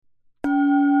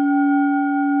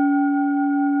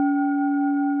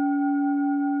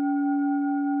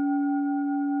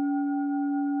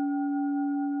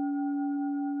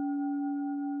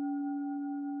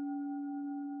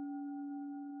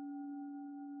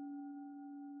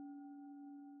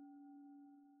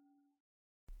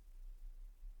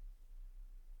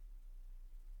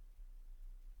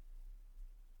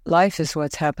life is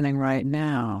what's happening right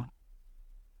now.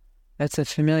 That's a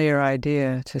familiar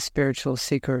idea to spiritual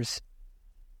seekers.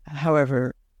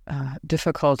 However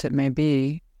difficult it may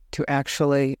be to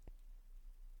actually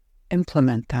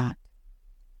implement that,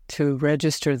 to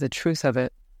register the truth of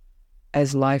it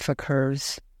as life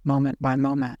occurs moment by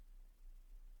moment.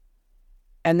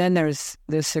 And then there's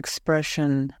this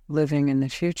expression, living in the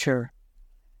future,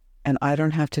 and I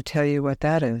don't have to tell you what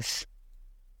that is.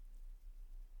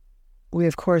 We,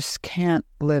 of course, can't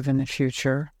live in the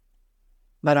future,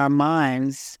 but our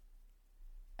minds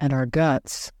and our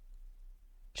guts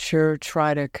sure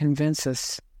try to convince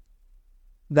us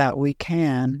that we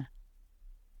can.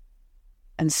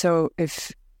 And so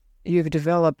if you've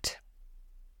developed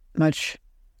much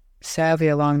savvy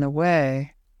along the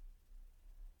way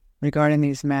regarding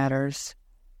these matters,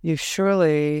 you've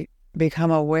surely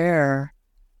become aware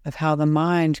of how the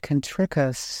mind can trick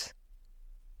us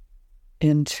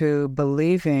into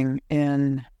believing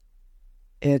in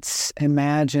its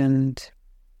imagined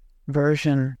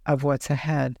version of what's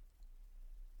ahead.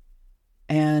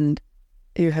 And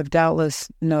you have doubtless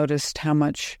noticed how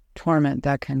much torment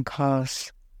that can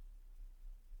cause.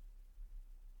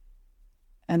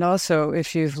 And also,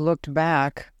 if you've looked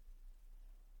back,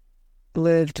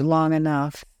 lived long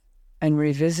enough, and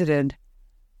revisited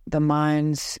the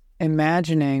mind's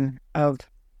imagining of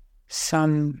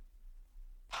some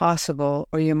possible,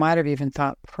 or you might have even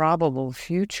thought probable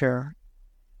future,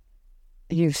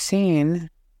 you've seen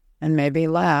and maybe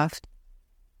laughed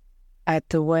at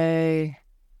the way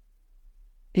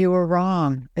you were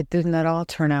wrong. It didn't at all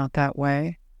turn out that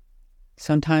way.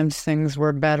 Sometimes things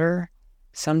were better.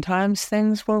 Sometimes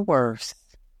things were worse.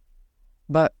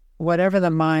 But whatever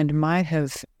the mind might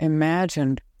have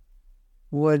imagined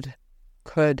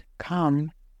could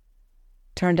come,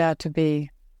 turned out to be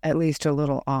at least a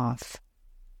little off.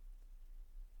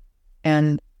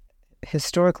 And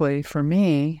historically, for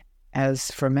me, as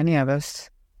for many of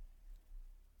us,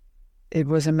 it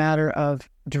was a matter of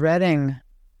dreading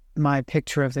my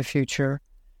picture of the future,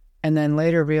 and then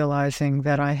later realizing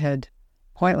that I had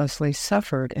pointlessly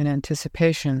suffered in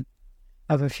anticipation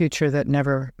of a future that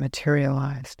never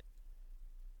materialized.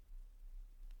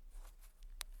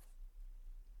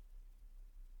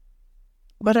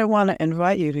 What I want to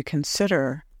invite you to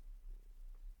consider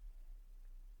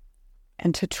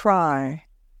and to try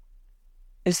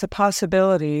is the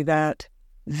possibility that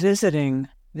visiting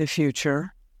the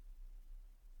future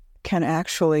can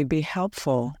actually be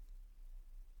helpful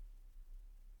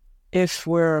if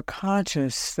we're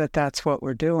conscious that that's what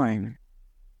we're doing.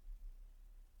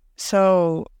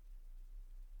 So,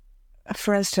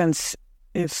 for instance,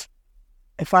 if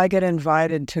I get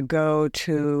invited to go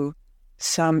to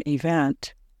some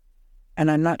event and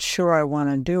I'm not sure I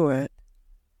want to do it,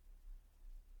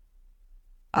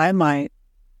 I might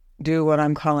do what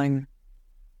I'm calling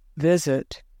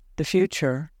visit the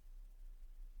future.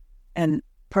 And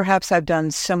perhaps I've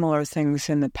done similar things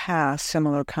in the past,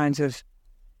 similar kinds of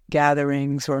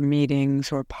gatherings or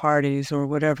meetings or parties or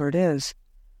whatever it is.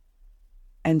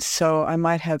 And so I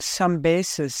might have some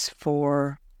basis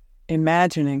for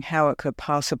imagining how it could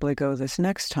possibly go this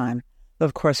next time.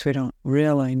 Of course, we don't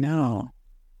really know.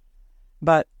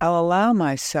 But I'll allow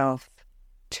myself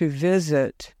to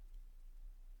visit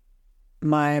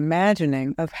my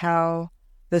imagining of how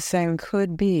the thing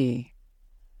could be,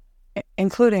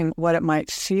 including what it might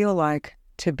feel like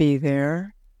to be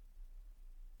there.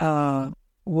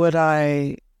 Would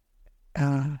I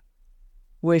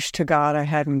wish to God I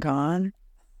hadn't gone?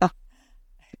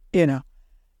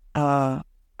 I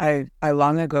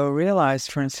long ago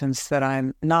realized, for instance, that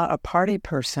I'm not a party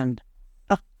person.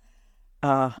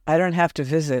 I don't have to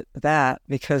visit that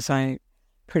because I'm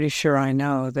pretty sure I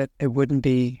know that it wouldn't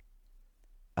be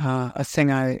a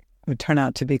thing I would turn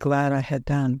out to be glad I had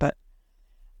done. But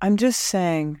I'm just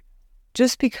saying,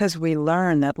 just because we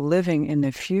learn that living in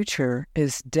the future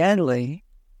is deadly,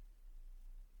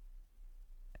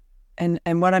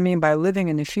 and what I mean by living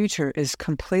in the future is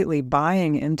completely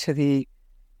buying into the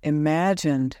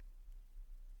imagined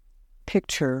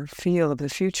picture, feel of the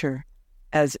future,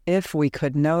 as if we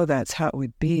could know that's how it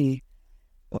would be.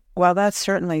 While that's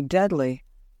certainly deadly,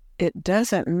 it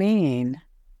doesn't mean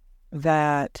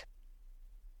that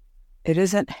it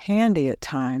isn't handy at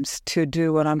times to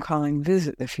do what I'm calling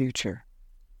visit the future.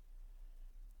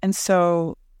 And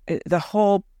so the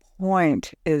whole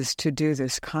point is to do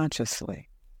this consciously,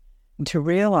 and to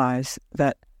realize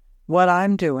that what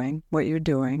I'm doing, what you're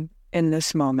doing in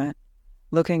this moment,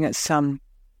 looking at some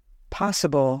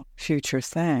possible future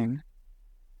thing,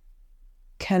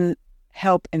 can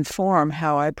help inform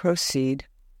how I proceed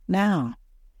now.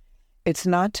 It's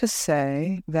not to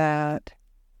say that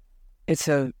it's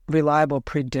a reliable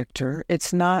predictor.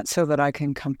 It's not so that I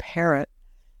can compare it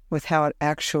with how it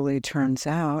actually turns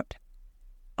out,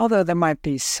 although there might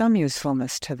be some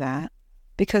usefulness to that,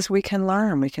 because we can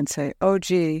learn. We can say, oh,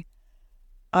 gee,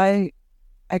 I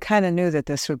kind of knew that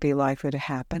this would be likely to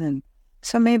happen, and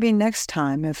so maybe next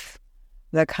time if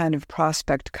that kind of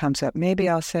prospect comes up, maybe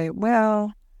I'll say,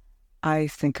 well, I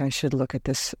think I should look at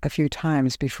this a few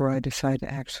times before I decide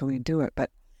to actually do it. But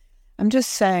I'm just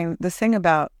saying the thing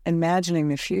about imagining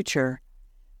the future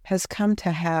has come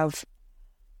to have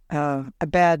a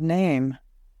bad name.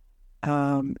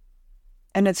 And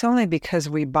it's only because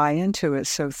we buy into it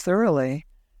so thoroughly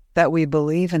that we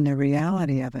believe in the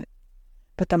reality of it.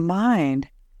 But the mind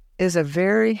is a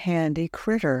very handy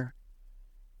critter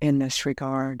in this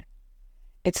regard.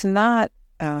 It's not,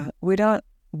 we don't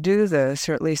do this,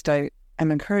 or at least I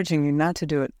am encouraging you not to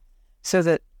do it, so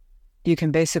that you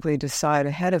can basically decide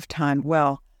ahead of time,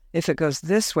 well, if it goes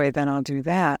this way, then I'll do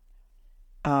that.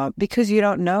 Because you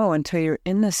don't know until you're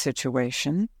in the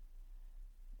situation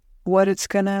what it's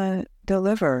going to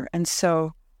deliver. And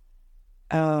so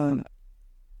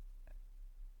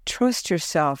trust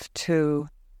yourself to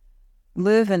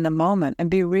live in the moment and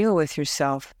be real with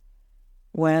yourself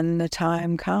when the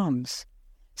time comes.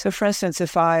 So for instance,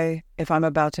 if I'm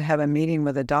about to have a meeting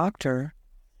with a doctor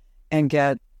and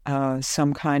get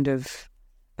some kind of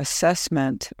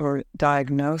assessment or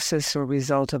diagnosis or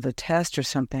result of a test or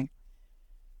something,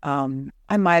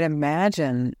 I might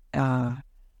imagine,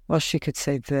 well, she could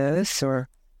say this, or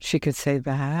she could say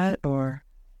that, or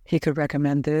he could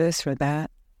recommend this or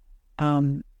that.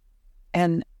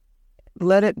 And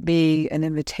let it be an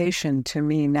invitation to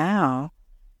me now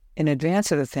in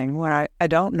advance of the thing where I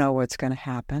don't know what's going to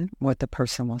happen, what the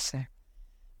person will say.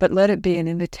 But let it be an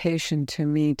invitation to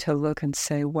me to look and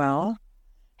say, well,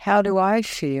 how do I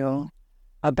feel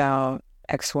about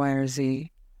X, Y, or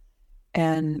Z?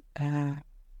 And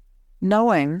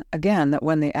knowing, again, that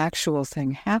when the actual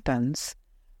thing happens,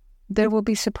 there will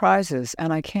be surprises,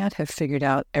 and I can't have figured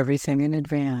out everything in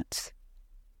advance.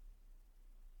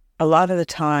 A lot of the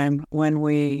time when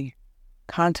we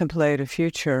contemplate a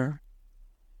future,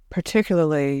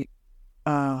 particularly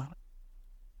an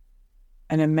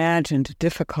imagined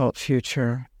difficult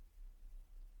future,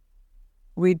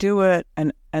 we do it,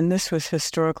 and this was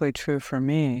historically true for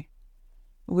me,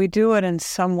 we do it in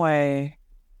some way,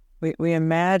 we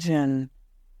imagine,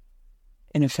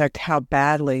 in effect, how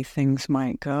badly things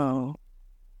might go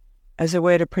as a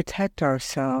way to protect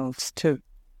ourselves, to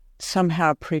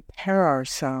somehow prepare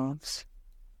ourselves,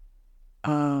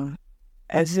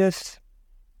 as if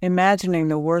imagining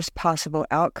the worst possible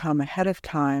outcome ahead of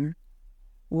time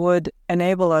would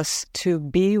enable us to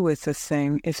be with the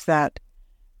thing if that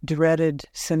dreaded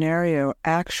scenario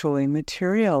actually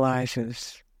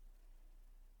materializes.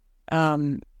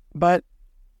 But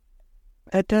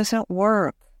that doesn't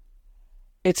work.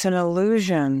 It's an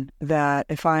illusion that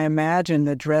if I imagine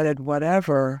the dreaded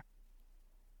whatever,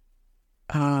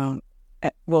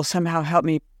 will somehow help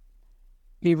me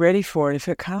be ready for it if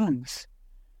it comes.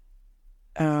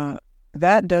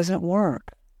 That doesn't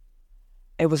work.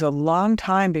 It was a long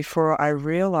time before I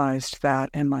realized that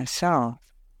in myself,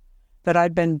 that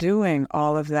I'd been doing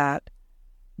all of that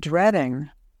dreading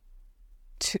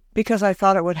because I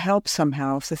thought it would help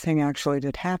somehow if the thing actually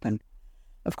did happen.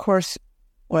 Of course,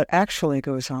 what actually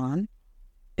goes on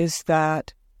is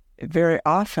that very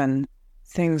often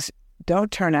things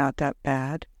don't turn out that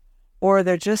bad, or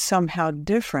they're just somehow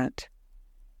different,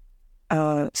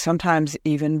 sometimes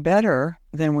even better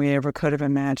than we ever could have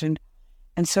imagined.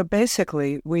 And so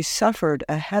basically, we suffered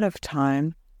ahead of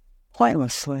time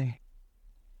pointlessly.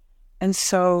 And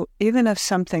so even if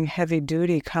something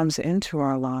heavy-duty comes into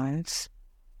our lives,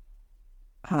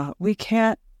 we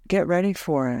can't get ready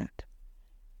for it.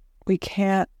 We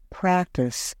can't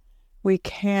practice. We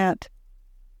can't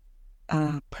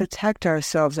protect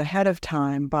ourselves ahead of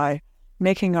time by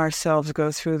making ourselves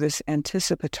go through this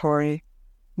anticipatory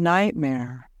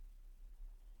nightmare.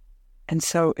 And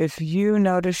so if you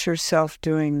notice yourself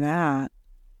doing that,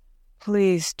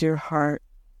 please, dear heart,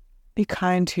 be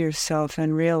kind to yourself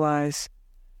and realize,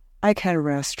 I can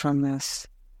rest from this.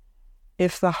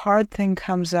 If the hard thing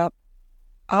comes up,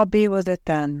 I'll be with it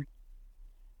then.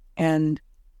 And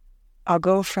I'll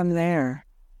go from there.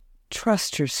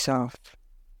 Trust yourself.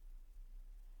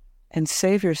 And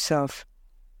save yourself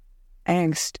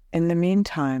angst in the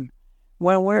meantime.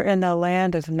 When we're in the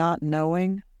land of not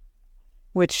knowing,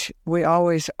 which we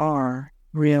always are,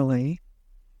 really,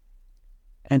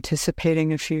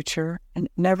 anticipating a future, and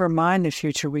never mind the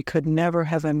future we could never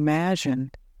have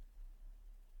imagined,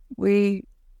 we're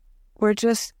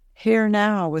just here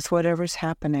now with whatever's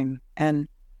happening. And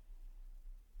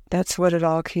That's what it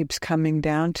all keeps coming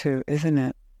down to, isn't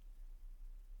it?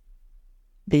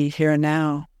 Be here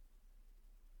now.